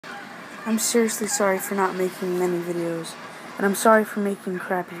I'm seriously sorry for not making many videos, and I'm sorry for making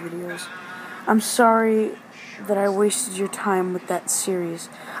crappy videos. I'm sorry that I wasted your time with that series.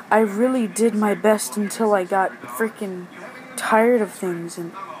 I really did my best until I got freaking tired of things,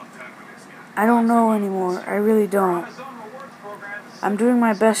 and I don't know anymore. I really don't. I'm doing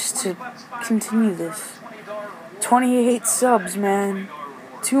my best to continue this. 28 subs, man.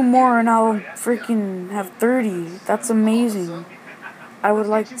 2 more and I'll freaking have 30. That's amazing. I would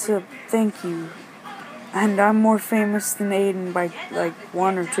like to thank you. And I'm more famous than Aiden by like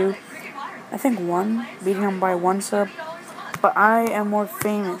 1 or 2. I think 1, beating him by 1 sub. But I am more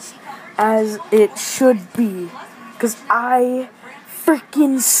famous, as it should be. Because I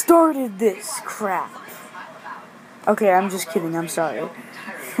freaking started this crap. Okay, I'm just kidding. I'm sorry.